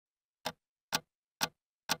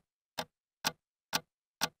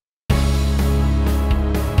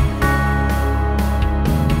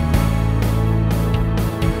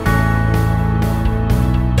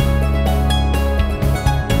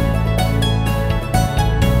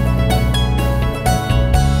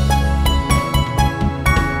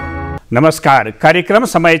नमस्कार, कार्यक्रम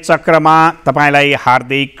समय चक्रमा तपाईलाई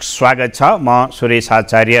हार्दिक स्वागत छ। म सुरेश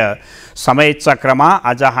आचार्य। समय चक्रमा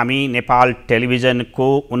आज हामी नेपाल टेलिभिजनको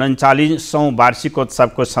 39औं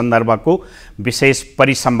वार्षिकोत्सवको सन्दर्भको विशेष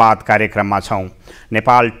परिसंवाद कार्यक्रममा छौं।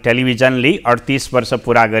 नेपाल टेलिभिजनले 38 वर्ष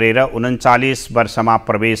पूरा गरेर 39 वर्षमा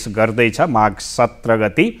प्रवेश गर्दैछ माघ 17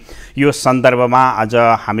 गते। यो सन्दर्भमा आज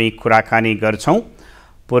हामी कुराकानी गर्छौं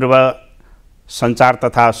पूर्व सञ्चार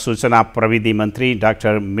तथा सूचना प्रविधि मन्त्री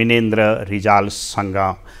डाक्टर मिनेन्द्र रिजालसँग।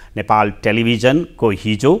 नेपाल टेलिभिजनको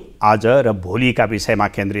हिजो, आज र भोलिका विषयमा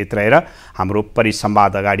केन्द्रित रहेर हाम्रो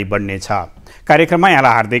परिसंवाद अगाडि बढ्नेछ। कार्यक्रममा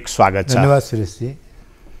यहाँलाई हार्दिक स्वागत छ। धन्यवाद सुरेशजी।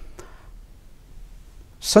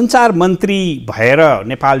 सञ्चार मन्त्री भएर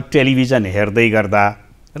नेपाल टेलिभिजन हेर्दै गर्दा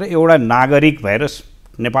र एउटा नागरिक भएर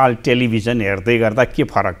नेपाल टेलिभिजन हेर्दै गर्दा के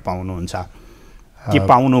फरक पाउनुहुन्छ? के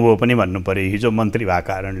पाउनुभयो पनि भन्नु पर्यो हिजो मन्त्री भएको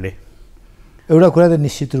कारणले। एउटा कुरा त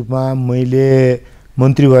निश्चित रूपमा मैले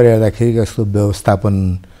मन्त्री भएर हेर्दाखेरि यसको व्यवस्थापन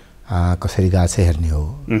कसरी गएको छ हेर्ने हो,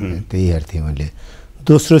 त्यही हेर्थेँ मैले।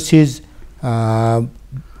 दोस्रो चिज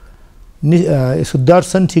यसको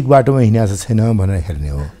दर्शन ठिक बाटोमा हिँडेको छैन भनेर हेर्ने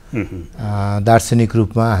हो। दार्शनिक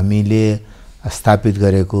रूपमा हामीले स्थापित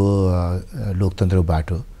गरेको लोकतन्त्रको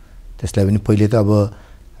बाटो, त्यसलाई पनि पहिले त अब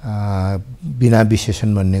बिना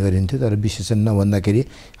विशेषण भन्ने गरिन्थ्यो, तर विशेषण नभन्दाखेरि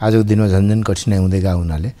आजको दिनमा झन्झन कठिनाइ हुँदै गएको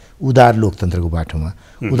हुनाले उदार लोकतन्त्रको बाटोमा,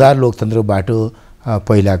 उदार लोकतन्त्रको बाटो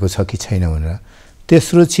पहिलाको छ कि छैन भनेर।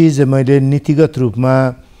 तेस्रो चिज मैले नीतिगत रूपमा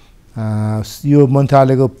यो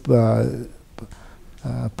मन्त्रालयको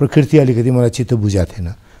प्रकृति अलिकति मलाई चित्त बुझाएको थिएन।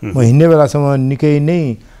 म हिँड्ने बेलासम्म निकै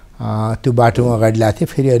नै त्यो बाटोमा अगाडि ल्याएको थिएँ,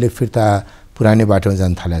 फेरि अहिले फिर्ता पुरानै बाटोमा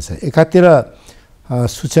जान थालेको छ। एकातिर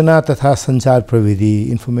सूचना तथा सञ्चार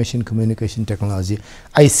प्रविधि, इन्फर्मेसन कम्युनिकेसन टेक्नोलोजी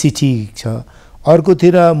आइसिटी छ,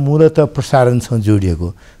 अर्कोतिर मूलत प्रसारणसँग जोडिएको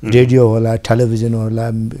रेडियो होला, टेलिभिजन होला,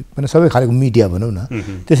 মানে सबै खालको मिडिया भनौँ न,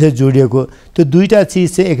 त्यसरी जोडिएको त्यो दुईटा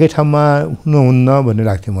चिज चाहिँ एकै ठाउँमा हुनुहुन्न भन्ने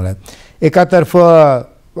लाग्थ्यो मलाई। एकातर्फ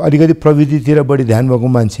अलिकति प्रविधितिर बढी ध्यान भएको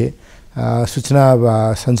मान्छे सूचना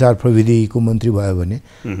सञ्चार प्रविधिको मन्त्री भयो भने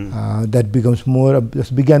द्याट बिकम्स मोर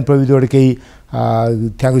विज्ञान प्रविधिबाट केही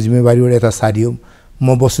त्यहाँको जिम्मेवारीबाट यता सारियो।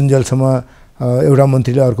 म बसुन्जेलसम्म एउटा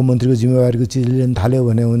मन्त्रीले अर्को मन्त्रीको जिम्मेवारीको चिज लिन थाल्यो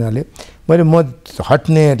भने हुनाले मैले म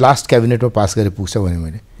हट्ने लास्ट क्याबिनेटमा पास गरेर पुग्छ भने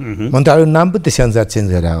मैले मन्त्रालयको नाम पनि त्यसै अनुसार चेन्ज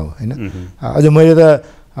गरेर हो होइन। अझ मैले त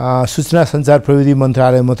सूचना सञ्चार प्रविधि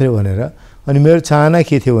मन्त्रालय मात्रै भनेर, अनि मेरो चाहना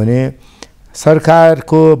के थियो भने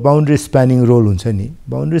सरकारको बााउन्ड्री स्प्यानिङ रोल हुन्छ नि,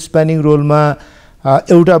 बााउन्ड्री स्प्यानिङ रोलमा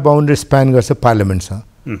एउटा बााउन्ड्री स्प्यान गर्छ पार्लियामेन्टसँग।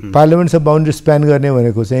 पार्लियामेन्टसँग बााउन्ड्री स्प्यान गर्ने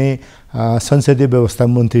भनेको चाहिँ संसदीय व्यवस्था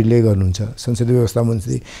मन्त्रीले गर्नुहुन्छ। संसदीय व्यवस्था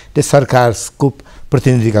मन्त्रीले सरकारको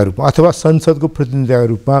प्रतिनिधिका रूपमा अथवा संसदको प्रतिनिधिका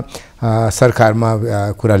रूपमा सरकारमा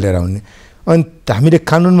कुरा लिएर आउने। अनि हामीले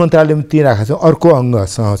कानुन मन्त्रालयमा ती राखेका छौँ। अर्को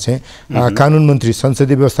अङ्गसँग चाहिँ कानुन मन्त्री,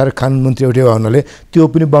 संसदीय व्यवस्था र कानुन मन्त्री एउटै हुनाले त्यो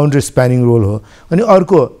पनि बााउन्ड्री स्प्यानिङ रोल हो। अनि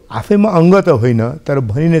अर्को आफैमा अङ्ग त होइन, तर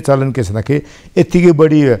भनिने चलन के छ भन्दाखेरि यत्तिकै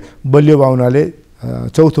बढी बलियो भावनाले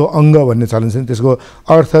चौथो अङ्ग भन्ने चलन छ। त्यसको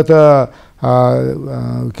अर्थ त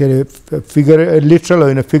के अरे लिटरल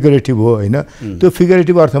होइन, फिगरेटिभ हो होइन। त्यो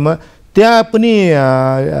फिगरेटिभ अर्थमा त्यहाँ पनि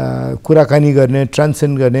कुराकानी गर्ने,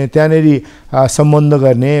 ट्रान्सेन्ड गर्ने, त्यहाँनिर सम्बन्ध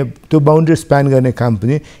गर्ने, त्यो बााउन्ड्री स्प्यान गर्ने काम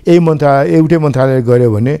पनि एउटै मन्त्रालयले गर्यो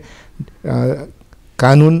भने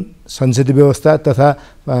कानुन, संसदीय व्यवस्था तथा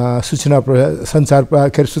सूचना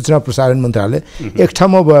प्रसारण मन्त्रालय एक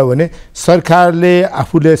ठाउँमा भयो भने सरकारले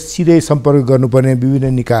आफूले सिधै सम्पर्क गर्नुपर्ने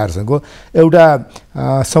विभिन्न निकायहरूसँग एउटा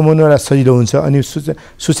समन्वय सजिलो हुन्छ। अनि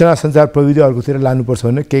सूचना सञ्चार प्रविधि अर्कोतिर लानुपर्छ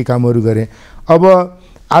भने केही कामहरू गरेँ। अब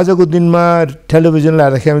आजको दिनमा टेलिभिजनलाई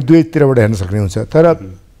हेर्दाखेरि हामी दुवैतिरबाट हेर्न सक्ने हुन्छ, तर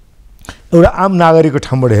एउटा आम नागरिकको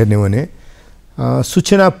ठाउँबाट हेर्ने भने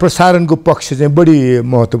सूचना प्रसारणको पक्ष चाहिँ बढी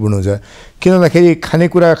महत्त्वपूर्ण हुन्छ। किन भन्दाखेरि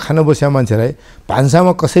खानेकुरा खान बसेका मान्छेलाई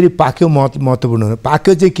भान्सामा कसरी पाक्यो महत्त्वपूर्ण हुन्छ,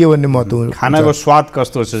 पाक्यो चाहिँ के भन्ने महत्त्वपूर्ण, खानाको स्वाद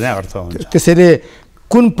कस्तो छ चाहिँ अर्थ हुन्छ। त्यसैले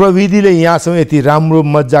कुन प्रविधिले यहाँसम्म यति राम्रो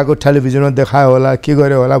मजाको टेलिभिजनमा देखायो होला, के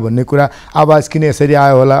गर्यो होला भन्ने कुरा, आवाज किन यसरी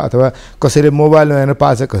आयो होला, अथवा कसैले मोबाइलमा हेर्न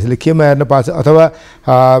पाएछ, कसैले केमा हेर्न पाएछ, अथवा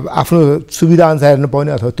आफ्नो सुविधा अनुसार हेर्न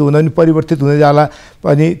पाउने, अथवा त्यो हुँदा पनि परिवर्तित हुँदै जाला।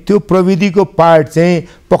 अनि त्यो प्रविधिको पार्ट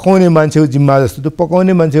चाहिँ पकाउने मान्छेको जिम्मा जस्तो, त्यो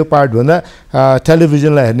पकाउने मान्छेको पार्टभन्दा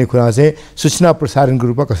टेलिभिजनलाई हेर्ने कुरा चाहिँ सूचना प्रसारणको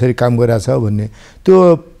रूपमा कसरी काम गरिरहेछ भन्ने, त्यो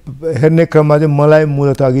हेर्ने क्रममा चाहिँ मलाई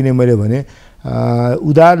मूलत अघि नै मैले भने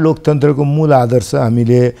उदार लोकतन्त्रको मूल आदर्श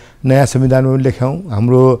हामीले नयाँ संविधानमा पनि लेख्यौँ।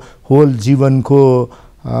 हाम्रो होल जीवनको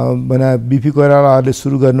बिपी कोइरालाहरूले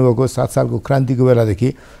सुरु गर्नुभएको 7 सालको क्रान्तिको बेलादेखि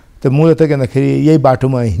त मूलत के भन्दाखेरि यही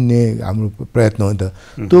बाटोमा हिँड्ने हाम्रो प्रयत्न हो नि त।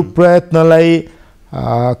 त्यो प्रयत्नलाई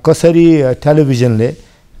कसरी टेलिभिजनले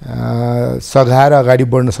सघाएर अगाडि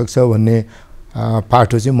बढ्न सक्छ भन्ने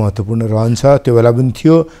पाटो चाहिँ महत्त्वपूर्ण रहन्छ। त्यो बेला पनि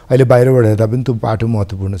थियो, अहिले बाहिरबाट हेर्दा पनि त्यो पाटो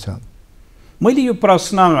महत्त्वपूर्ण छ। मैले यो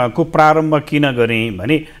प्रश्नको प्रारम्भ किन गरेँ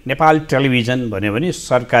भने नेपाल टेलिभिजन भन्यो भने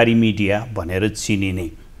सरकारी मिडिया भनेर चिनिने,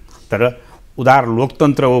 तर उदार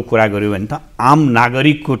लोकतन्त्रको कुरा गऱ्यो भने त आम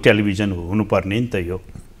नागरिकको टेलिभिजन हुनुपर्ने नि त यो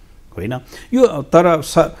होइन। यो तर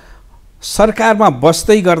सरकारमा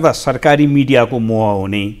बस्दै गर्दा सरकारी मिडियाको मोह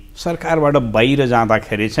हुने, सरकारबाट बाहिर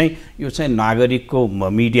जाँदाखेरि चाहिँ यो चाहिँ नागरिकको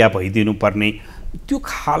मिडिया भइदिनु पर्ने, त्यो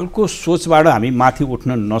खालको सोचबाट हामी माथि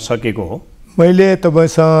उठ्न नसकेको हो। मैले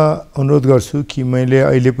तपाईँसँग अनुरोध गर्छु कि मैले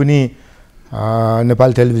अहिले पनि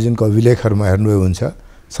नेपाल टेलिभिजनको अभिलेखहरूमा हेर्नुभयो हुन्छ,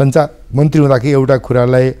 सञ्चार मन्त्री हुँदाखेरि एउटा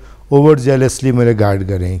कुरालाई ओभर जेलसली मैले गार्ड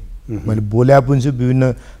गरेँ। मैले बोल्या पनि छु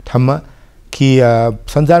विभिन्न ठाउँमा कि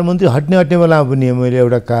सञ्चार मन्त्री हट्ने बेलामा पनि मैले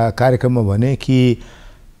एउटा कार्यक्रममा भने कि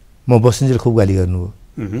म बसन्जेल खुब गाली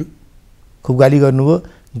गर्नुभयो,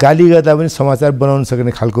 गाली गर्दा पनि समाचार बनाउन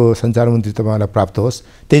सक्ने खालको सञ्चार मन्त्री तपाईँलाई प्राप्त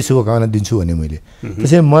होस्, त्यही शुभकामना दिन्छु भने मैले।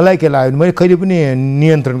 त्यसैले मलाई के लाग्यो, मैले कहिले पनि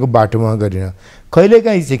नियन्त्रणको बाटोमा गरिनँ।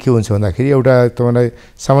 कहिलेकाहीँ चाहिँ के हुन्छ भन्दाखेरि एउटा तपाईँलाई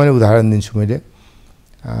सामान्य उदाहरण दिन्छु। मैले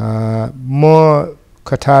म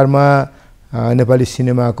कठारमा नेपाली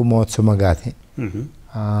सिनेमाको महोत्सवमा गएको थिएँ।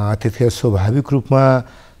 त्यतिखेर स्वाभाविक रूपमा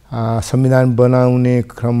संविधान बनाउने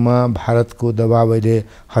क्रममा भारतको दबाब अहिले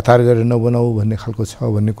हतार गरेर नबनाऊ भन्ने खालको छ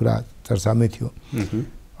भन्ने कुरा चर्चामै थियो।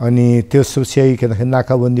 अनि त्यो सोचिए के भन्दाखेरि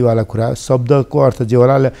नाकाबन्दीवाला कुरा, शब्दको अर्थ जे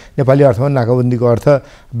होला नेपाली अर्थमा नाकाबन्दीको अर्थ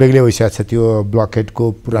बेग्लै भइसकेको छ, त्यो ब्लकेटको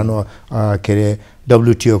पुरानो के अरे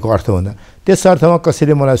WTO को अर्थ हुँदा। त्यस अर्थमा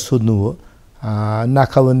कसैले मलाई सोध्नुभयो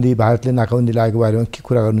नाकाबन्दी, भारतले नाकाबन्दी लागेको बारेमा के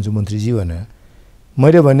कुरा गर्नुहुन्छ मन्त्रीजी भनेर।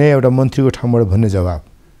 मैले भने एउटा मन्त्रीको ठाउँबाट भन्ने जवाब,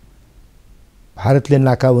 भारतले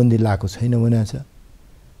नाकाबन्दी लागेको छैन भनेको छ।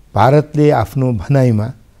 भारतले आफ्नो भनाइमा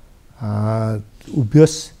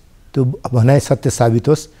उभियोस्, त्यो भनाइ सत्य साबित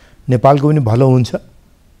होस्, नेपालको पनि भलो हुन्छ,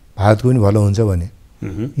 भारतको पनि भलो हुन्छ भने।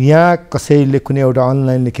 यहाँ कसैले कुनै एउटा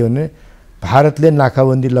अनलाइनले के भने भारतले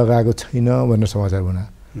नाकाबन्दी लगाएको छैन भनेर समाचार बनायो।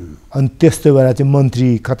 अनि त्यस्तो बेला चाहिँ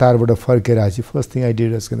मन्त्री कतारबाट फर्केर आएपछि first thing I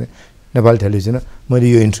did was Nepal television मैले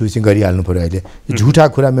यो इन्टरभ्यू चाहिँ गरिहाल्नु पऱ्यो। अहिले यो झुटा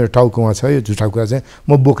कुरा मेरो टाउकोमा छ, यो झुटा कुरा चाहिँ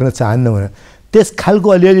म बोक्न चाहन्न भनेर त्यस खालको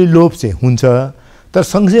अलिअलि लोभ चाहिँ हुन्छ। तर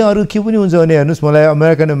सँगसँगै अरू के पनि हुन्छ भने हेर्नुहोस्, मलाई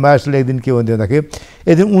अमेरिकन एम्बेसडरले एक दिन के भन्थ्यो भन्दाखेरि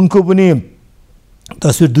एक दिन उनको पनि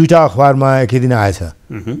तस्बिर दुईवटा अखबारमा एकै दिन आएछ।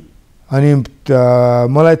 अनि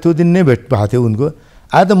मलाई त्यो दिन नै भेट भएको थियो उनको,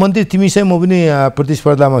 आज त मन्त्री तिमीसँग म पनि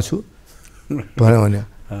प्रतिस्पर्धामा छु भन्यो।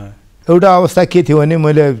 एउटा अवस्था के थियो भने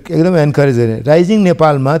मैले एकदम एन्करेज गरेँ। राइजिङ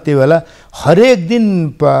नेपालमा त्यो बेला हरेक दिन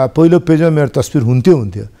पहिलो पेजमा मेरो तस्बिर हुन्थ्यो।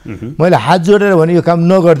 मैले हात जोडेर भने यो काम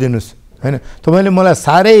नगरिदिनुहोस् होइन, तपाईँले मलाई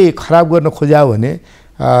साह्रै खराब गर्न खोज्यो भने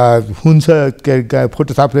हुन्छ,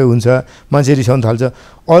 फोटो छाप्दै हुन्छ, मान्छे रिसाउनु थाल्छ।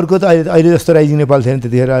 अर्को त अहिले जस्तो राइजिङ नेपाल थिएन,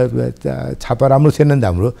 त्यतिखेर छापा राम्रो थिएन नि त,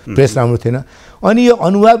 हाम्रो प्रेस राम्रो थिएन। अनि यो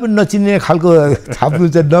अनुहार पनि नचिन्ने खालको छाप्नु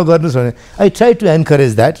चाहिँ नगर्नुहोस् भने I try to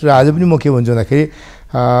encourage that. र आज पनि म के भन्छु भन्दाखेरि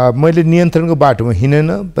मैले नियन्त्रणको बाटोमा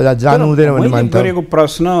हिँडेन, जानु हुँदैन भन्ने मान्छु। गरेको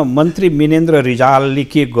प्रश्न मन्त्री मिनेन्द्र रिजालले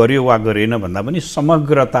के गर्यो वा गरेन भन्दा पनि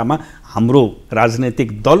समग्रतामा हाम्रो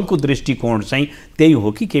राजनैतिक दलको दृष्टिकोण चाहिँ त्यही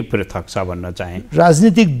हो कि केही पृथक छ भन्न चाहे।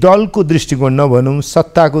 राजनीतिक दलको दृष्टिकोण नभनौँ,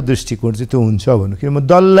 सत्ताको दृष्टिकोण चाहिँ त्यो हुन्छ भनौँ। किन म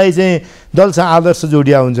दललाई चाहिँ दलसँग आदर्श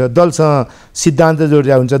जोडिया हुन्छ, दलसँग सिद्धान्त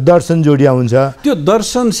जोडिया हुन्छ, दर्शन जोडिया हुन्छ। त्यो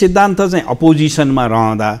दर्शन सिद्धान्त चाहिँ अपोजिसनमा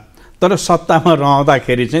रहँदा तर सत्तामा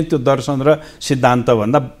रहँदाखेरि चाहिँ त्यो दर्शन र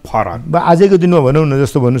सिद्धान्तभन्दा फरक। आजको दिनमा भनौँ न,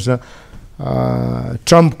 जस्तो भन्नुहोस् न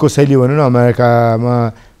ट्रम्पको शैली भनौँ न, अमेरिकामा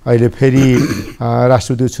अहिले फेरि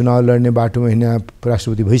राष्ट्रपति चुनाव लड्ने बाटोमा हिँड्ने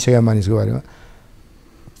राष्ट्रपति भइसकेका मानिसको बारेमा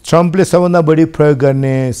ट्रम्पले सबभन्दा बढी प्रयोग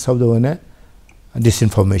गर्ने शब्द भने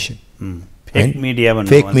डिसइन्फर्मेसन, फेक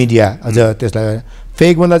मिडिया। अझ त्यसलाई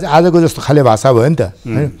फेक भन्दा चाहिँ आजको जस्तो खाले भाषा भयो नि त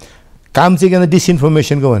होइन। काम चाहिँ के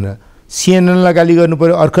डिसइन्फर्मेसनको भनेर सिएनएनलाई गाली गर्नु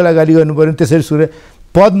पऱ्यो, अर्कोलाई गाली गर्नु पऱ्यो, त्यसरी सुरु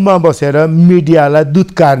पदमा बसेर मिडियालाई दुध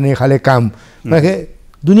कार्ने खाले काम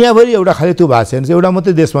दुनियाँभरि एउटा खाले त्यो भएको छैन। एउटा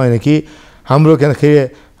मात्रै देशमा होइन कि हाम्रो के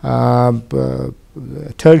भन्दाखेरि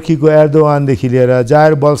टर्कीको एर्दोवानदेखि लिएर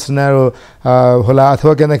जायर बोल्सोनारो होला,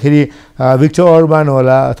 अथवा के भन्दाखेरि भिक्टर अर्बान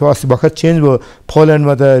होला, अथवा अस्ति भर्खर चेन्ज भयो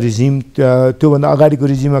पोल्यान्डमा त रिजिम, त्योभन्दा अगाडिको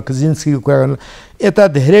रिजिममा कजिन्स्कीको कुरा गर्नु, यता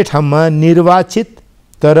धेरै ठाउँमा निर्वाचित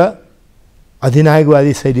तर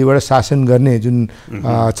अधिनायकवादी शैलीबाट शासन गर्ने जुन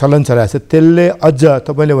चलन चलाएको छ, त्यसले अझ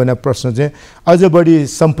तपाईँले भने प्रश्न चाहिँ अझ बढी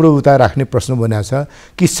सम्प्रभुता राख्ने प्रश्न बनाएको छ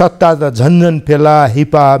कि सत्ता त झन्झन फेला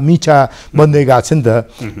हिपा मिठा बन्दै गएको छ नि त।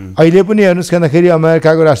 अहिले पनि हेर्नुहोस् भन्दाखेरि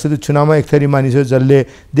अमेरिकाको राष्ट्रपति चुनावमा एक थरी मानिसहरू जसले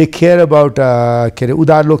दे केयर अबाउट के अरे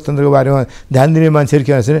उदार लोकतन्त्रको बारेमा ध्यान दिने मान्छेहरू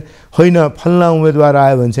के भन्छ भने होइन फल्ना उम्मेदवार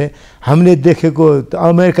आयो भने चाहिँ हामीले देखेको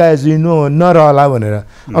अमेरिका एज यु नो नरहला भनेर,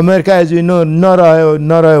 अमेरिका एज यु नो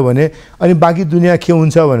नरह्यो भने अनि बाँकी दुनियाँ के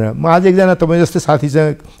हुन्छ भनेर म आज एकजना तपाईँ जस्तै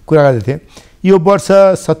साथीसँग कुरा गर्दै थिएँ। यो वर्ष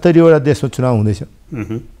 70वटा देशमा चुनाव हुँदैछ।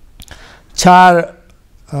 4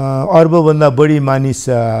 अर्बभन्दा बढी मानिस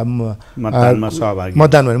मतदानमा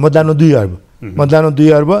 2 अर्ब मतदानमा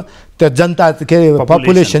 2 अर्ब त्यो जनता के अरे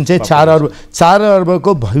पपुलेसन चाहिँ 4 अर्ब 4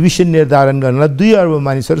 अर्बको भविष्य निर्धारण गर्नलाई 2 अर्ब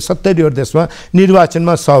मानिसहरू 70वटा देशमा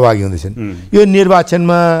निर्वाचनमा सहभागी हुँदैछन्। यो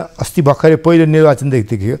निर्वाचनमा अस्ति भर्खरै पहिलो निर्वाचन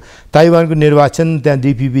देखियो ताइवानको निर्वाचन, त्यहाँ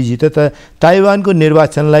डिपिपी जित्यो। त ताइवानको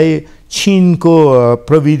निर्वाचनलाई चीनको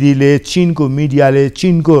प्रविधिले, चीनको मिडियाले,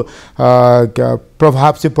 चीनको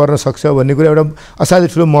प्रभाव चाहिँ पर्न सक्छ भन्ने कुरा एउटा असाध्यै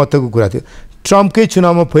ठुलो महत्त्वको कुरा थियो। ट्रम्पकै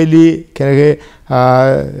चुनावमा पहिले के अरे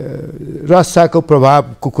रसियाको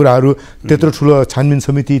प्रभावको कुराहरू त्यत्रो ठुलो छानबिन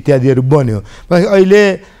समिति इत्यादिहरू बन्यो। अहिले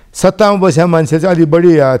सत्तामा बसेका मान्छे चाहिँ अलिक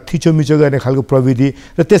बढी थिचोमिचो गर्ने खालको प्रविधि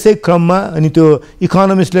र त्यसै क्रममा अनि त्यो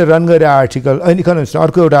इकोनोमिस्टले रन गरे आर्टिकल, इकोनोमिस्टले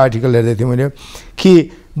अर्को एउटा आर्टिकल हेर्दै थिएँ मैले कि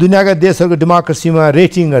दुनियाँका देशहरूको डेमोक्रेसीमा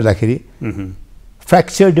रेटिङ गर्दाखेरि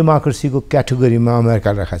फ्र्याक्चर डेमोक्रेसीको क्याटेगोरीमा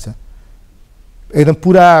अमेरिका राखेको छ। एकदम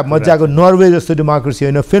पुरा मजाको नर्वे जस्तो डेमोक्रेसी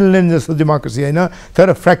होइन, फिनल्यान्ड जस्तो डेमोक्रेसी होइन,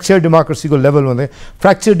 तर फ्र्याक्चर डेमोक्रेसीको लेभल भन्दा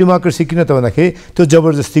फ्र्याक्चर डेमोक्रेसी किन त भन्दाखेरि त्यो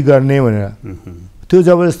जबरजस्ती गर्ने भनेर, त्यो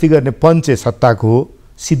जबरजस्ती गर्ने पञ्च सत्ताको हो,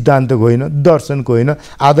 सिद्धान्तको होइन, दर्शनको होइन,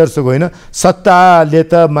 आदर्शको होइन। सत्ताले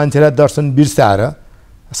त मान्छेलाई दर्शन बिर्साएर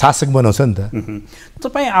शासक बनाउँछ नि त।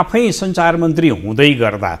 तपाईँ आफै सञ्चार मन्त्री हुँदै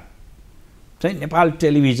गर्दा चाहिँ नेपाल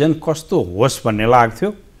टेलिभिजन कस्तो होस् भन्ने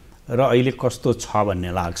लाग्थ्यो र अहिले कस्तो छ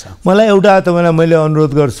भन्ने लाग्छ? मलाई एउटा तपाईँलाई मैले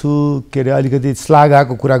अनुरोध गर्छु, के अरे अलिकति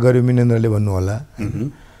श्लाघाको कुरा गर्यो मिनेन्द्रले भन्नु होला।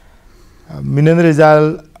 मिनेन्द्र रिजाल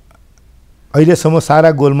अहिलेसम्म सारा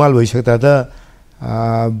गोलमाल भइसक्दा त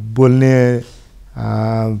बोल्ने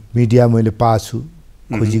मिडिया मैले पाछु,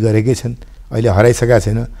 खोजी गरेकै छन्, अहिले हराइसकेका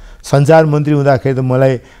छैन। सञ्चार मन्त्री हुँदाखेरि त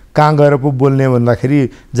मलाई कहाँ गएर पो बोल्ने भन्दाखेरि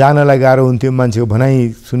जानलाई गाह्रो हुन्थ्यो, मान्छेको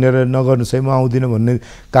भनाइ सुनेर नगर्नु सही म आउँदिनँ भन्ने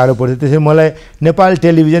गाह्रो पर्थ्यो। त्यसैले मलाई नेपाल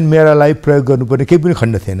टेलिभिजन मेरा लागि प्रयोग गर्नुपर्ने केही पनि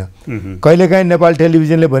खण्ड थिएन। कहिलेकाहीँ नेपाल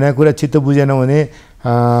टेलिभिजनले भनेको कुरा चित्त बुझेन भने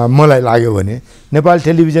मलाई लाग्यो भने नेपाल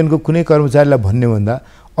टेलिभिजनको कुनै कर्मचारीलाई भन्ने भन्दा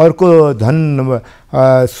अर्को धन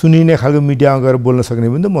सुनिने खालको मिडियामा गएर बोल्न सक्ने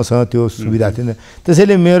पनि त मसँग त्यो सुविधा थिएन।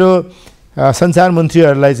 त्यसैले मेरो सञ्चार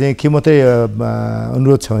मन्त्रीहरूलाई चाहिँ के मात्रै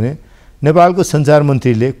अनुरोध छ भने नेपालको सञ्चार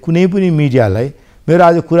मन्त्रीले कुनै पनि मिडियालाई मेरो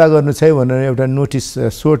आज कुरा गर्नु छ भनेर एउटा नोटिस,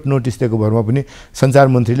 सोर्ट नोटिस दिएको भरमा पनि सञ्चार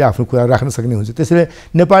मन्त्रीले आफ्नो कुरा राख्न सक्ने हुन्छ। त्यसैले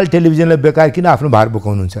नेपाल टेलिभिजनलाई बेकार किन आफ्नो भार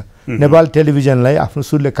बोकाउनुहुन्छ? नेपाल टेलिभिजनलाई आफ्नो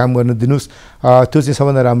सुरले काम गर्न दिनुहोस्, त्यो चाहिँ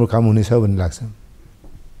सबभन्दा राम्रो काम हुनेछ भन्ने लाग्छ।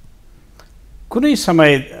 कुनै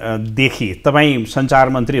समयदेखि तपाईँ सञ्चार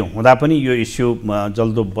मन्त्री हुँदा पनि यो इस्यु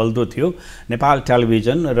जल्दो बल्दो थियो, नेपाल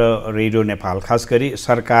टेलिभिजन र रेडियो नेपाल, खास गरी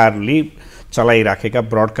सरकारले चलाइराखेका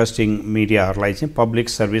ब्रडकास्टिङ मिडियाहरूलाई चाहिँ पब्लिक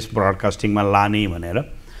सर्भिस ब्रडकास्टिङमा लाने भनेर।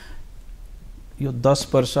 यो 10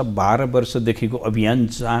 वर्ष 12 वर्षदेखिको अभियान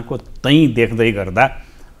जहाँको त्यहीँ देख्दै गर्दा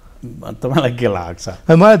तपाईँलाई के लाग्छ?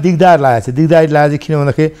 मलाई दिगदार लागेको छ। दिगदार लागेको किन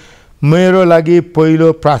भन्दाखेरि मेरो लागि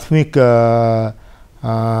पहिलो प्राथमिक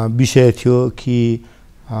विषय थियो कि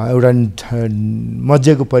एउटा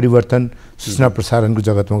मजेको परिवर्तन सूचना प्रसारणको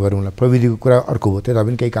जगतमा गरौँला। प्रविधिको कुरा अर्को हो, त्यता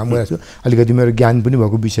पनि केही काम गरेको छु, अलिकति मेरो ज्ञान पनि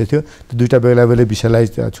भएको विषय थियो। त्यो दुईवटा बेला बेला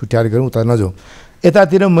विषयलाई छुट्याएर गरौँ, उता नजाउँ।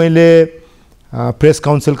 यतातिर मैले प्रेस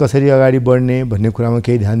काउन्सिल कसरी अगाडि बढ्ने भन्ने कुरामा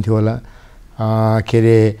केही ध्यान थियो होला, के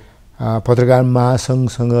अरे पत्रकार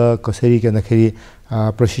महासङ्घसँग कसरी के भन्दाखेरि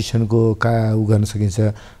प्रशिक्षणको उ गर्न सकिन्छ,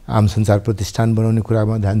 आम सञ्चार प्रतिष्ठान बनाउने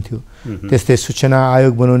कुरामा ध्यान थियो। त्यस्तै सूचना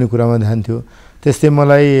आयोग बनाउने कुरामा ध्यान थियो। त्यस्तै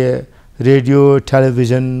मलाई रेडियो,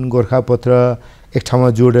 टेलिभिजन, गोर्खापत्र एक ठाउँमा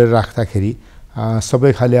जोडेर राख्दाखेरि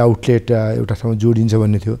सबै खाले आउटलेट एउटा ठाउँमा जोडिन्छ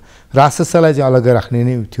भन्ने थियो। राजस्वलाई चाहिँ अलग्गै राख्ने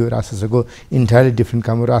नै थियो। राजस्वको इन्टायरली डिफ्रेन्ट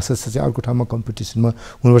काम हो। राजस्व चाहिँ अर्को ठाउँमा कम्पिटिसनमा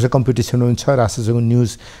हुनुपर्छ। कम्पिटिसन हुन्छ, राजस्वको न्युज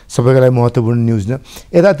सबैको लागि महत्त्वपूर्ण न्युज न।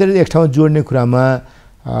 यतातिर एक ठाउँमा जोड्ने कुरामा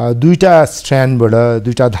दुईवटा स्ट्र्यान्डबाट,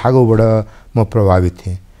 दुईवटा धागोबाट म प्रभावित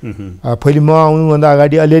थिएँ। पहिले म आउनुभन्दा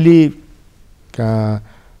अगाडि अलिअलि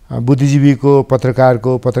बुद्धिजीवीको,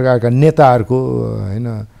 पत्रकारका नेताहरूको होइन,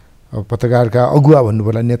 पत्रकारका अगुवा भन्नु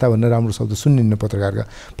पर्ला, नेता भन्न राम्रो शब्द सुन्निन्न।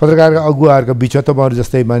 पत्रकारका अगुवाहरूका बिचमा तपाईँहरू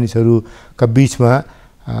जस्तै मानिसहरूका बिचमा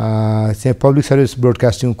चाहिँ पब्लिक सर्भिस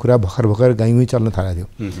ब्रोडकास्टिङको कुरा भर्खर गाइँ चल्न थालेको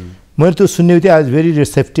थियो। मैले त्यो सुन्ने बित्तिकै आज भेरी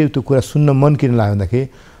रिसेप्टिभ, त्यो कुरा सुन्न मन किन लाग्यो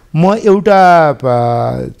भन्दाखेरि म एउटा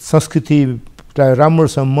संस्कृतिलाई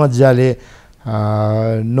राम्रोसँग मजाले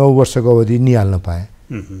 9 वर्षको अवधि निहाल्न पाएँ।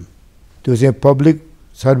 त्यो चाहिँ पब्लिक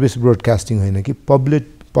सर्भिस ब्रोडकास्टिङ होइन कि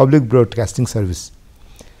पब्लिक ब्रोडकास्टिङ सर्भिस,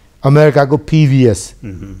 अमेरिकाको PBS।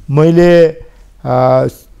 मैले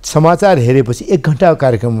समाचार हेरेपछि 1 घन्टाको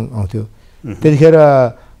कार्यक्रम आउँथ्यो। त्यतिखेर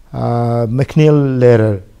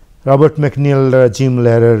रबर्ट मैक्नियल र जिम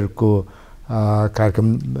लेहररको कार्यक्रम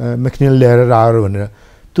मेक्निल ल्याएर आएर भनेर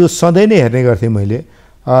त्यो सधैँ नै हेर्ने गर्थेँ मैले।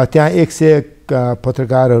 त्यहाँ 100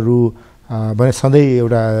 पत्रकारहरू भने सधैँ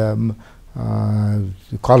एउटा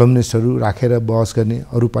कलमनिस्टहरू राखेर बहस गर्ने,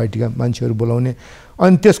 अरू पार्टीका मान्छेहरू बोलाउने,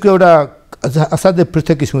 अनि त्यसको एउटा असाध्यै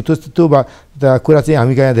पृथक किसिमको त्यो कुरा चाहिँ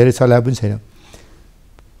हामी कहाँ धेरै चलाए पनि छैन।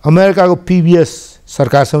 अमेरिकाको PBS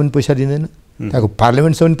सरकारसँग पनि पैसा दिँदैन, त्यहाँको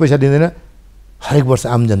पार्लियामेन्टसँग पनि पैसा दिँदैन, हरेक वर्ष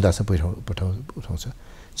आम जनतासँग पैसा उठाउँछ,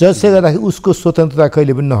 जसले गर्दाखेरि उसको स्वतन्त्रता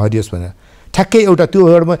कहिले पनि नहरियोस् भनेर। ठ्याक्कै एउटा त्यो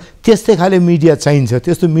एउटा त्यस्तै खाले मिडिया चाहिन्छ।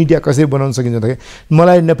 त्यस्तो मिडिया कसरी बनाउन सकिन्छ भन्दाखेरि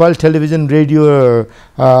मलाई नेपाल टेलिभिजन, रेडियो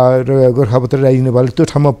र गोर्खापत्र राइजिङ नेपाल त्यो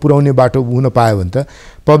ठाउँमा पुर्याउने बाटो हुन पायो भने त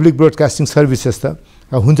पब्लिक ब्रोडकास्टिङ सर्भिसेस त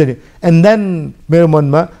हुन्छ नि। एन्ड देन मेरो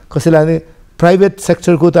मनमा कसैलाई प्राइभेट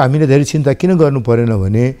सेक्टरको त हामीले धेरै चिन्ता किन गर्नु परेन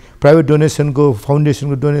भने, प्राइभेट डोनेसनको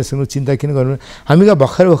फाउन्डेसनको डोनेसनको चिन्ता किन गर्नु? हामीका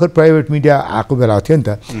भर्खर प्राइभेट मिडिया आएको बेला थियो नि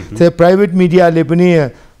त। त्यो प्राइभेट मिडियाले पनि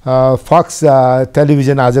फक्स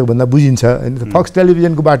टेलिभिजन आजको भन्दा बुझिन्छ होइन, फक्स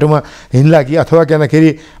टेलिभिजनको बाटोमा हिँड्ला कि अथवा के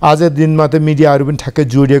भन्दाखेरि आज दिनमा त मिडियाहरू पनि ठ्याक्कै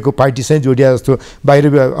जोडिएको, पार्टीसँग जोडिया जस्तो।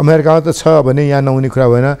 बाहिर अमेरिकामा त छ भने यहाँ नहुने कुरा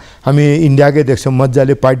भएन। हामी इन्डियाकै देख्छौँ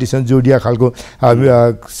मजाले पार्टीसँग जोडिया खालको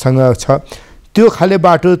सँग छ। त्यो खाले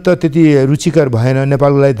बाटो त त्यति रुचिकर भएन,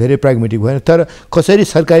 नेपालको लागि धेरै प्राग्मेटिक भएन। तर कसरी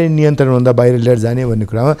सरकारी नियन्त्रणभन्दा बाहिर लिएर जाने भन्ने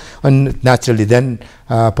कुरामा अनि naturally then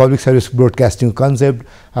public service broadcasting concept,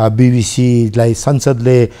 BBC लाई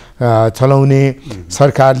संसदले चलाउने,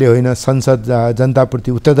 सरकारले होइन, संसद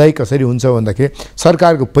जनताप्रति उत्तरदायी कसरी हुन्छ भन्दाखेरि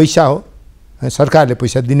सरकारको पैसा हो, सरकारले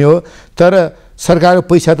पैसा दिने हो, तर सरकारको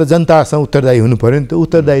पैसा त जनतासँग उत्तरदायी हुनु पऱ्यो नि। त्यो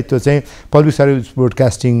उत्तरदायित्व चाहिँ पब्लिक सर्भिस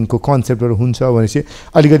ब्रोडकास्टिङको कन्सेप्टहरू हुन्छ भनेपछि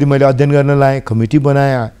अलिकति मैले अध्ययन गर्न लाएँ, कमिटी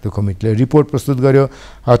बनाएँ, त्यो कमिटीले रिपोर्ट प्रस्तुत गर्यो।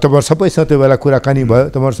 तपाईँहरू सबैसँग त्यो बेला कुराकानी भयो।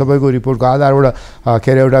 तपाईँहरू सबैको रिपोर्टको आधारबाट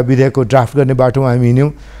के अरे एउटा विधेयकको ड्राफ्ट गर्ने बाटोमा हामी हिँड्यौँ।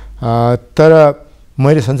 तर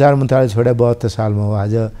मैले सञ्चार मन्त्रालय छोडे 72 सालमा हो,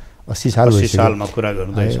 आज 80 सालमा कुरा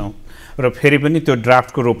गर्दैछौँ र फेरि पनि त्यो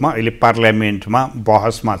ड्राफ्टको रूपमा अहिले पार्लियामेन्टमा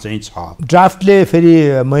बहसमा चाहिँ छ। ड्राफ्टले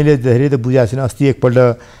फेरि मैले धेरै त बुझाएको छैन। अस्ति एकपल्ट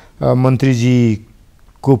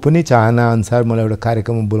मन्त्रीजीको पनि चाहना अनुसार मलाई एउटा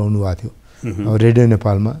कार्यक्रममा बोलाउनु भएको थियो रेडियो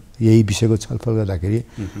नेपालमा, यही विषयको छलफल गर्दाखेरि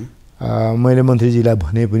मैले मन्त्रीजीलाई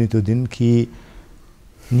भने पनि त्यो दिन कि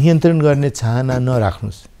नियन्त्रण गर्ने चाहना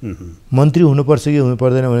नराख्नुहोस्, मन्त्री हुनुपर्छ कि हुनु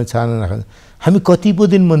पर्दैन भने चाहना नराख्नुहोस्। हामी कति पो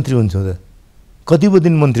दिन मन्त्री हुन्छौँ त, कति पो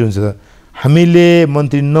दिन मन्त्री हुन्छ त? हामीले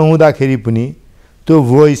मन्त्री नहुँदाखेरि पनि त्यो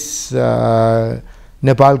भोइस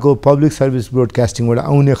नेपालको पब्लिक सर्भिस ब्रोडकास्टिङबाट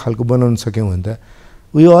आउने खालको बनाउन सक्यौँ भने त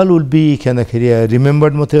वी अल विल बी के भन्दाखेरि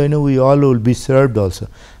रिमेम्बर्ड मात्रै होइन, we all will be served also.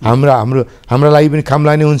 हाम्रा लागि पनि काम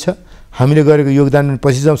लाग्ने हुन्छ, हामीले गरेको योगदान पनि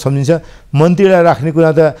पछि सम्झिन्छ। मन्त्रीलाई राख्ने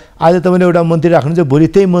कुरा त आज तपाईँले एउटा मन्त्री राख्नुहुन्छ, भोलि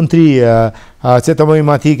त्यही मन्त्री चाहिँ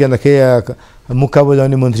तपाईँमाथि के भन्दाखेरि मुक्का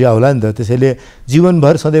बजाउने मन्त्री आउला नि त। त्यसैले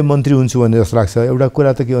जीवनभर सधैँ मन्त्री हुन्छु भन्ने जस्तो लाग्छ। एउटा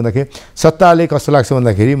कुरा त के भन्दाखेरि सत्ताले कस्तो लाग्छ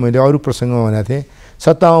भन्दाखेरि मैले अरू प्रसङ्गमा भनेको थिएँ,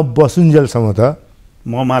 सत्तामा बसुन्जेलसम्म त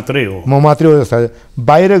म मात्रै हो जस्तो।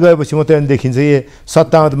 बाहिर गएपछि मात्रै अनि देखिन्छ ए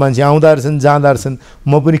सत्तामा त मान्छे आउँदा रहेछन् जाँदा रहेछन्।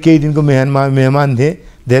 म पनि केही दिनको मेहमान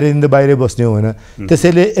थिएँ, धेरै दिन त बाहिरै बस्ने हो होइन।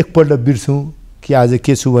 त्यसैले एकपल्ट बिर्सौँ कि आज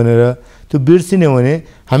के छु भनेर। त्यो बिर्सिने हो भने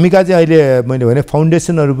हामी कहाँ चाहिँ अहिले मैले भने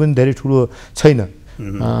फाउन्डेसनहरू पनि धेरै ठुलो छैन।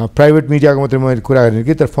 प्राइभेट मिडियाको मात्रै मैले कुरा गरेँ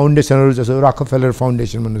कि, तर फाउन्डेसनहरू जस्तो रकफेलर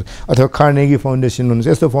फाउन्डेसन भन्नुहोस् अथवा कार्नेगी फाउन्डेसन भन्नुहोस्,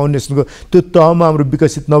 यस्तो फाउन्डेसनको त्यो तहमा हाम्रो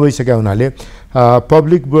विकसित नभइसकेका हुनाले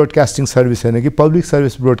पब्लिक ब्रोडकास्टिङ सर्भिस होइन कि पब्लिक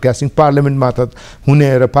सर्भिस ब्रोडकास्टिङ पार्लियामेन्ट मार्फत हुने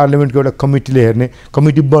र पार्लियामेन्टको एउटा कमिटीले हेर्ने,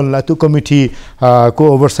 कमिटी बन्ला, त्यो कमिटीको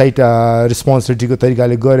ओभरसाइट रेस्पोन्सिबिलिटीको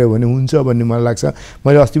तरिकाले गऱ्यो भने हुन्छ भन्ने मलाई लाग्छ।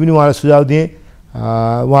 मैले अस्ति पनि उहाँलाई सुझाव दिएँ,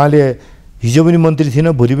 उहाँले हिजो पनि मन्त्री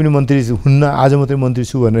थिएन, भोलि पनि मन्त्री हुन्न, आज मात्रै मन्त्री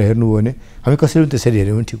छु भनेर हेर्नुभयो भने हामी कसरी पनि त्यसरी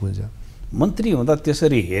हेऱ्यौँ भने ठिक हुन्छ। मन्त्री हुँदा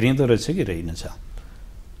त्यसरी हेरिँदो रहेछ कि रहेनछ?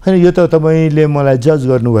 होइन, यो त तपाईँले मलाई जज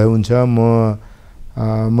गर्नुभयो हुन्छ। म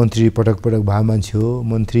मन्त्री पटक भएको मान्छे हो,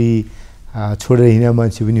 मन्त्री छोडेर हिँड्ने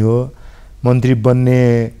मान्छे पनि हो, मन्त्री बन्ने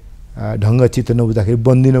ढङ्ग चित्त नबुझ्दाखेरि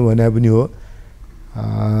बन्दिनँ भने पनि हो।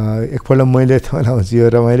 एकपल्ट मैले तपाईँलाई भन्छु यो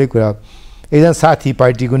रमाइलो कुरा, एकजना साथी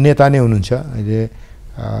पार्टीको नेता नै हुनुहुन्छ, अहिले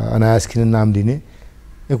अनायास किन नाम लिने,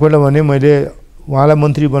 एकपल्ट भने मैले उहाँलाई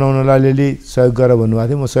मन्त्री बनाउनलाई अलिअलि सहयोग गर भन्नुभएको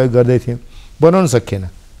थियो, म सहयोग गर्दै थिएँ, बनाउन सकिएन।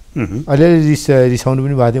 अलिअलि रिसाउनु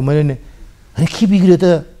पनि भएको थियो। मैले नि के बिग्रियो त,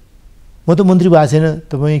 म त मन्त्री भएको छैन,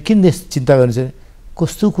 तपाईँ किन चिन्ता गर्नु छैन?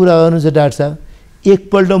 कस्तो कुरा गर्नुहुन्छ डाक्टर साहब,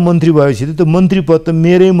 एकपल्ट मन्त्री भएपछि त त्यो मन्त्री पद त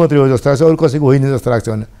मेरै मात्रै हो जस्तो लाग्छ, अरू कसैको होइन जस्तो लाग्छ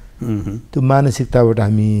भने त्यो मानसिकताबाट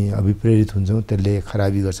हामी अभिप्रेरित हुन्छौँ, त्यसले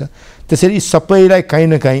खराबी गर्छ। त्यसरी सबैलाई काहीँ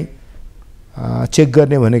न काहीँ चेक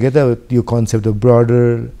गर्ने भनेको त यो concept of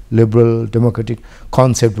broader liberal democratic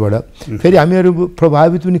कन्सेप्टबाट फेरि हामीहरू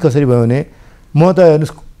प्रभावित पनि कसरी भयो भने, म त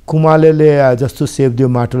हेर्नुहोस् कुमालेले जस्तो सेप दियो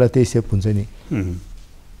माटोलाई त्यही सेप हुन्छ नि।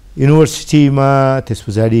 युनिभर्सिटीमा त्यस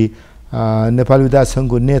पछाडि नेपाली विद्यार्थी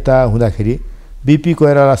सङ्घको नेता हुँदाखेरि बिपी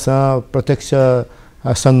कोइरालासँग प्रत्यक्ष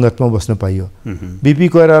सङ्गतमा बस्न पाइयो। बिपी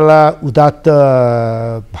कोइराला उदात्त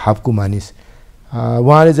भावको मानिस,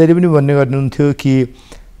 उहाँले जहिले पनि भन्ने गर्नुहुन्थ्यो कि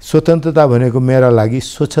स्वतन्त्रता भनेको मेरा लागि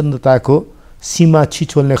स्वच्छन्दताको सीमा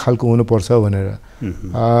छिचोल्ने खालको हुनुपर्छ भनेर।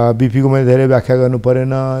 बिपीको मैले धेरै व्याख्या गर्नु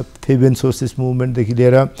परेन। फेबियन सोसियलिस्ट मुभमेन्टदेखि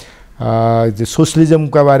लिएर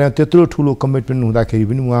सोसलिजमका बारेमा त्यत्रो ठुलो कमिटमेन्ट हुँदाखेरि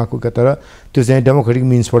पनि उहाँको तर त्यो चाहिँ डेमोक्रेटिक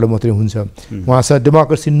मिन्सबाट मात्रै हुन्छ। उहाँसँग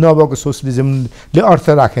डेमोक्रेसी नभएको सोसलिजमले अर्थ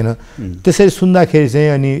राखेन। त्यसरी सुन्दाखेरि चाहिँ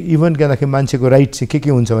अनि इभन के मान्छेको राइट चाहिँ के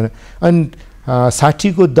हुन्छ भने अनि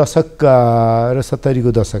 60को दशक र 70को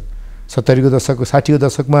दशक 60को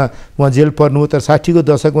दशकमा उहाँ जेल पर्नुभयो। तर 60को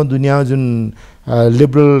दशकमा दुनियाँमा जुन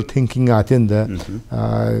लिबरल थिङ्किङ आएको थियो नि त,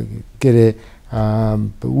 के अरे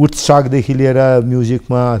वुडस्टकदेखि लिएर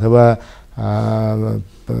म्युजिकमा अथवा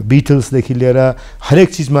बिटल्सदेखि लिएर हरेक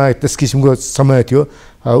चिजमा त्यस किसिमको समय थियो।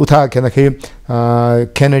 उता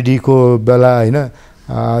केनेडीको बेला होइन,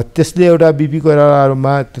 त्यसले एउटा बिपी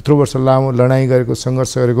कोइरालामा त्यत्रो वर्ष लामो लडाइँ गरेको,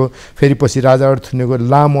 सङ्घर्ष गरेको, फेरि पछि राजा थुनेको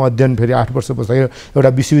लामो अध्ययन, फेरि 8 वर्ष बस्दाखेरि एउटा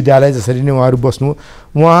विश्वविद्यालय जसरी नै उहाँहरू बस्नु,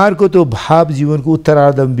 उहाँहरूको त्यो भाव जीवनको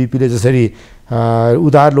उत्तरार्ध बिपीले जसरी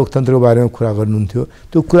उदार लोकतन्त्रको बारेमा कुरा गर्नुहुन्थ्यो,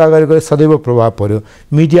 त्यो कुरा गरेको सदैव प्रभाव पर्यो।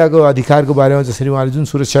 मिडियाको अधिकारको बारेमा जसरी उहाँले जुन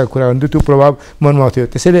सुरक्षाको कुरा गर्नुहुन्थ्यो त्यो प्रभाव मनमा थियो।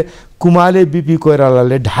 त्यसैले कुमाले बिपी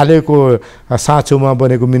कोइरालाले ढालेको साँचोमा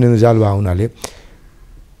बनेको मिनेन्द्र रिजाल भए हुनाले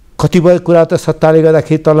कतिपय कुरा त सत्ताले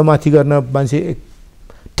गर्दाखेरि तलमाथि गर्न मान्छे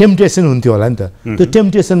टेम्पटेसन हुन्थ्यो होला नि त। त्यो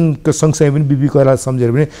टेम्पटेसनको सँगसँगै पनि बिपी कोइराला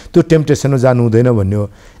सम्झेर पनि त्यो टेम्पटेसनमा जानु हुँदैन भन्ने हो।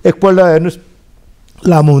 एकपल्ट हेर्नुहोस्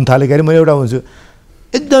लामो हुन थालेको मैले एउटा हुन्छु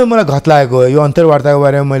एकदमै मलाई घत लागेको यो अन्तर्वार्ताको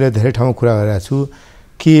बारेमा मैले धेरै ठाउँमा कुरा गरेको छु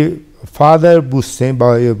कि फादर बुश चाहिँ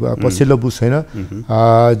पछिल्लो बुश होइन,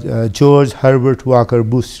 जर्ज हर्बर्ट वाकर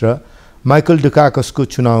बुश र माइकल डुकाकसको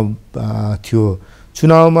चुनाव थियो।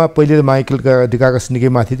 चुनावमा पहिले त माइकल डुकाकस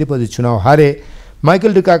निकै माथि थियो, पछि चुनाव हारे।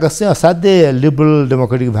 माइकल डुकाकस चाहिँ असाध्यै लिबरल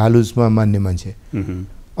डेमोक्रेटिक भ्यालुजमा मान्ने मान्छे।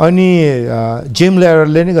 अनि जेम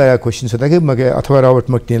लेयरले नै गएर क्वेसन सोध्दा कि अथवा रबर्ट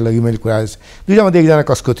मक्टिनले लागि मैले कुरा दुईजनामध्ये एकजना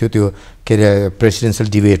कसको थियो त्यो के अरे प्रेसिडेन्सियल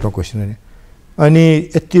डिबेटमा क्वेसन गर्ने। अनि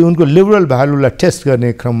यति उनको लिबरल भ्यालुलाई टेस्ट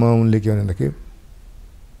गर्ने क्रममा उनले के भन्दाखेरि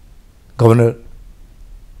गभर्नर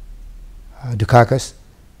डुकाकस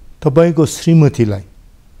तपाईँको श्रीमतीलाई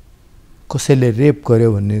कसैले रेप गर्यो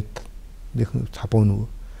भन्ने देख्नु थाहा पाउनु हो,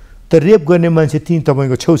 तर रेप गर्ने मान्छे त्यहीँ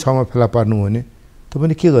तपाईँको छेउछाउमा फेला पार्नु हो भने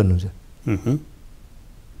तपाईँले के गर्नुहुन्छ?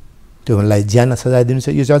 त्योलाई ज्यान सजाय दिनुहुन्छ।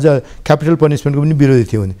 यो चाहिँ अझ क्यापिटल पनिसमेन्टको पनि विरोधी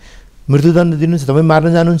थियो भने मृत्युदण्ड दिनुहुन्छ, तपाईँ मार्न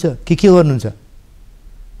जानुहुन्छ के गर्नुहुन्छ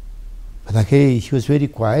भन्दाखेरि he was very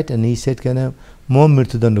quite and he shed किन म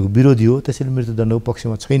मृत्युदण्डको विरोधी हो, त्यसैले मृत्युदण्डको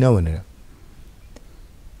पक्षमा छैन भनेर।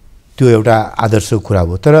 त्यो एउटा आदर्शको कुरा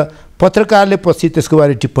हो। तर पत्रकारले पछि त्यसको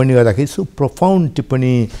बारे टिप्पणी गर्दाखेरि सो प्रोफाउन्ड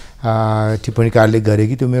टिप्पणीकारले गरे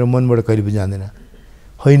कि त्यो मेरो मनबाट कहिले पनि जाँदैन।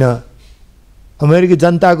 होइन, अमेरिकी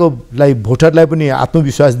जनताको भोटरलाई पनि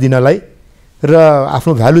आत्मविश्वास दिनलाई र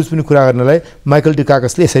आफ्नो भ्यालुज पनि कुरा गर्नलाई माइकल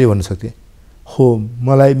डुकाकसले यसरी भन्न सक्थे, हो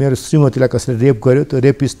मलाई मेरो श्रीमतीलाई कसैले रेप गर्यो, त्यो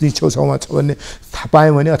रेपिस्ट नै छेउछाउमा छ भन्ने थाहा पाएँ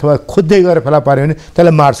भने अथवा खोज्दै गएर फेला पाऱ्यो भने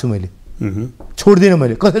त्यसलाई मार्छु, मैले छोड्दिनँ,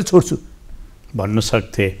 मैले कसरी छोड्छु भन्न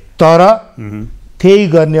सक्थे। तर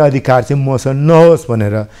त्यही गर्ने अधिकार चाहिँ मसँग नहोस्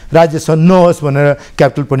भनेर, राज्यसँग नहोस् भनेर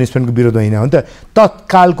क्यापिटल पनिसमेन्टको विरोध होइन हो नि त।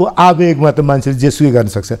 तत्कालको आवेगमा त मान्छेले जेसुकै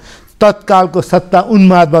गर्न सक्छ, तत्कालको सत्ता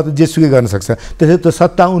उन्मादमा त जेसुकै गर्न सक्छ। त्यसैले त्यो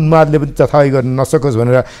सत्ता उन्मादले पनि तथापि गर्न नसकोस्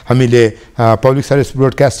भनेर हामीले पब्लिक सर्भिस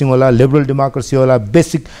ब्रोडकास्टिङ होला, लिबरल डेमोक्रेसी होला,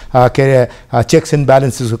 बेसिक के अरे चेक्स एन्ड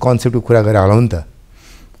ब्यालेन्सेसको कन्सेप्टको कुरा गरेर होला नि त।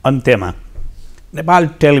 अन्त्यमा नेपाल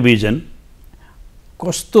टेलिभिजन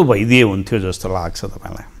कस्तो भइदिए हुन्थ्यो जस्तो लाग्छ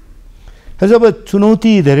तपाईँलाई? अब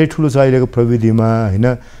चुनौती धेरै ठुलो छ अहिलेको प्रविधिमा होइन।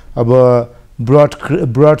 अब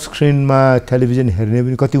ब्रड स्क्रिनमा टेलिभिजन हेर्ने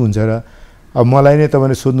पनि कति हुन्छ र? अब मलाई नै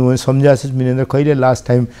तपाईँले सोध्नु भने सम्झाएछ मिनेन्द्र कहिले लास्ट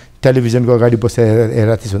टाइम टेलिभिजनको अगाडि बसेर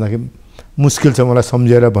हेरेको थिएँ भन्दाखेरि मुस्किल छ मलाई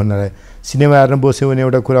सम्झेर भन्नलाई। सिनेमा हेर्न बस्यो भने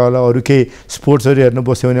एउटा कुरा होला, अरू केही स्पोर्ट्सहरू हेर्न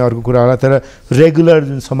बस्यो भने अर्को कुरा होला, तर रेगुलर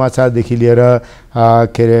जुन समाचारदेखि लिएर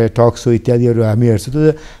के अरे टक सो इत्यादिहरू हामी हेर्छौँ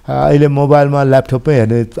त्यो अहिले मोबाइलमा ल्यापटपमै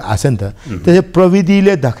हेर्ने आछ नि त। त्यसै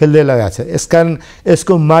प्रविधिले धकेल्दै लगाएको छ। यसकारण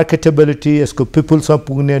यसको मार्केटेबिलिटी, यसको पिपुलसँग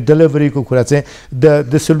पुग्ने डेलिभरीको कुरा चाहिँ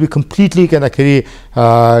दिस विल बी कम्प्लिटली केदाखेरि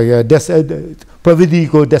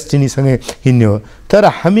प्रविधिको डेस्टिनीसँगै हिँड्ने हो। तर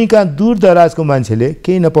हामी कहाँ दूर दराजको मान्छेले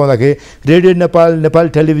केही नपाउँदाखेरि रेडियो नेपाल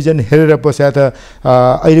टेलिभिजन हेरेर बस्या त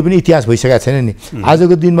अहिले पनि इतिहास भइसकेको छैन नि।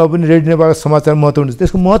 आजको दिनमा पनि रेडियो नेपालको समाचार महत्त्व हुन्छ।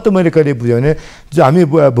 त्यसको महत्त्व मैले कहिले बुझेँ भने हामी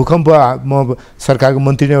भूकम्प म सरकारको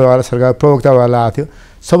मन्त्री नै भएर सरकार प्रवक्तावाला आएको थियो,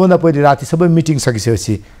 सबभन्दा पहिले राति सबै मिटिङ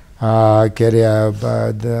सकिसकेपछि के अरे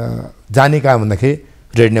जाने कहाँ भन्दाखेरि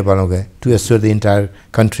रेड नेपालमा गएँ to assure the entire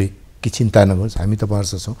country कि चिन्ता नगर्नुहोस् हामी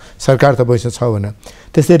तपाईँहरूसँग छौँ, सरकार तपाईँसँग छ भने।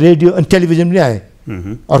 त्यस्तै रेडियो अनि टेलिभिजन पनि आएँ,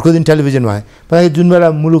 अर्को दिन टेलिभिजनमा आएँ। मलाई जुन बेला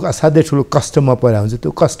मुलुक असाध्यै ठुलो कष्टमा परेको हुन्छ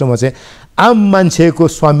त्यो कष्टमा चाहिँ आम मान्छेको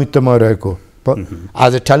स्वामित्वमा रहेको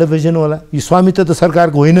आज टेलिभिजन होला, यो स्वामित्व त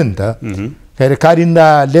सरकारको होइन नि त, के अरे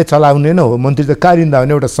कारिन्दाले चलाउने नै हो, मन्त्री त कारिन्दा हो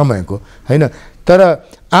नि एउटा समयको होइन। तर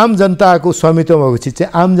आम जनताको स्वामित्व भएको चिज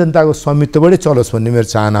चाहिँ आम जनताको स्वामित्वबाटै चलोस् भन्ने मेरो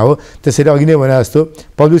चाहना हो। त्यसरी अघि नै भने जस्तो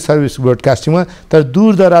पब्लिक सर्भिस ब्रोडकास्टिङमा तर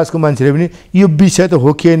दूरदराजको मान्छेले पनि यो विषय त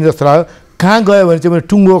हो कि होइन जस्तो लाग्यो। कहाँ गयो भने चाहिँ मैले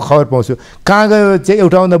टुङ्गो खबर पाउँछु, कहाँ गयो भने चाहिँ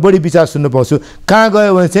एउटाभन्दा बढी विचार सुन्न पाउँछु, कहाँ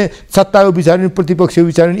गयो भने चाहिँ सत्ताको विचार पनि प्रतिपक्षको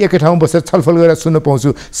विचार पनि एकै ठाउँमा बसेर छलफल गरेर सुन्न पाउँछु,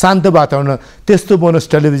 शान्त वातावरण। त्यस्तो बनोस्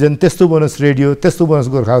टेलिभिजन, त्यस्तो बनोस् रेडियो, त्यस्तो बनोस्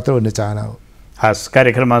गोर्खापत्र भन्ने चाहना हो। हस्,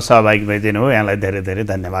 कार्यक्रममा सहभागी भइदिनु हो, यहाँलाई धेरै धेरै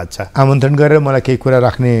धन्यवाद छ। आमन्त्रण गरेर मलाई केही कुरा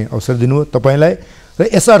राख्ने अवसर दिनुभयो तपाईँलाई। र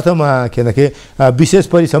यस अर्थमा के भन्दाखेरि विशेष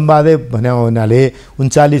परिसम्वादै भन्ने हुनाले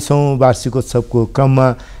 39औं वार्षिकोत्सवको क्रममा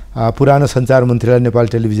पुरानो सञ्चार मन्त्रीलाई नेपाल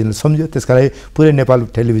टेलिभिजनले सम्झ्यो, त्यसका लागि पुरै नेपाल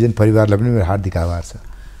टेलिभिजन परिवारलाई पनि मेरो हार्दिक आभार छ।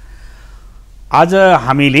 आज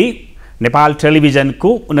हामीले नेपाल टेलिभिजनको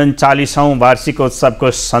 39औं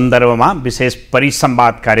वार्षिकोत्सवको सन्दर्भमा विशेष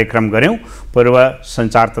परिसम्वाद कार्यक्रम गऱ्यौँ पूर्व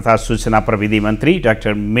सञ्चार तथा सूचना प्रविधि मन्त्री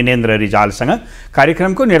डाक्टर मिनेन्द्र रिजालसँग।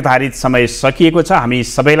 कार्यक्रमको निर्धारित समय सकिएको छ, हामी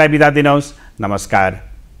सबैलाई बिदा दिनुहोस्। नमस्कार।